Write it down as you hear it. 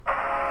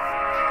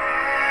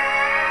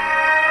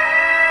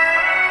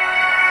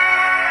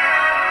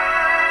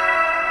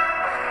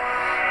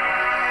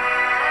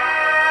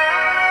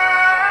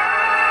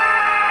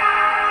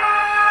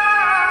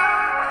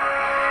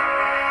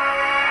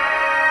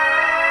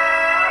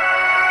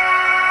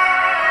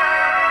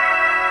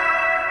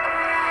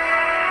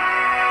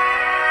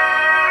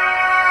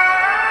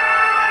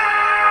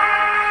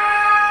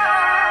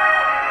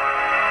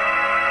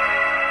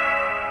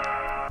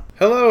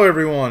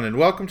everyone, and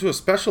welcome to a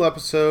special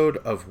episode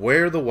of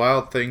Where the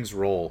Wild Things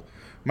Roll.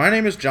 My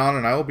name is John,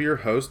 and I will be your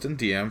host and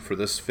DM for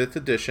this 5th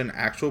edition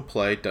actual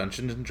play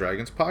Dungeons &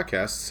 Dragons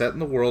podcast set in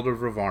the world of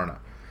Ravarna.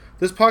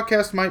 This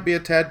podcast might be a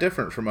tad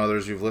different from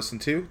others you've listened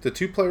to. The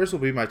two players will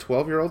be my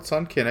 12-year-old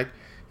son, Kinnick,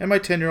 and my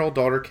 10-year-old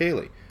daughter,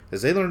 Kaylee,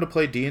 as they learn to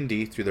play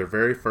D&D through their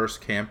very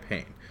first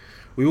campaign.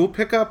 We will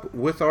pick up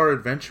with our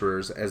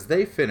adventurers as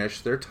they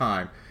finish their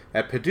time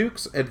at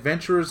Paduke's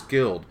Adventurers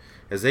Guild,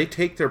 as they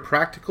take their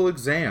practical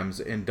exams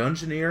in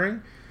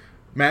dungeoneering,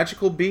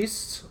 magical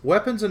beasts,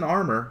 weapons and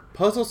armor,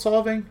 puzzle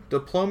solving,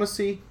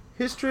 diplomacy,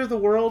 history of the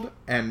world,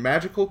 and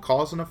magical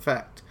cause and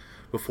effect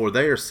before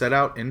they are set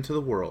out into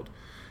the world.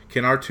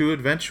 Can our two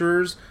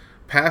adventurers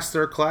pass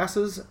their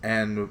classes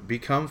and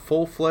become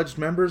full-fledged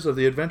members of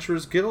the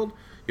Adventurers Guild?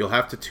 You'll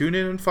have to tune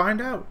in and find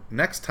out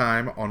next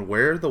time on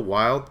Where the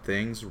Wild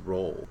Things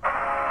Roll.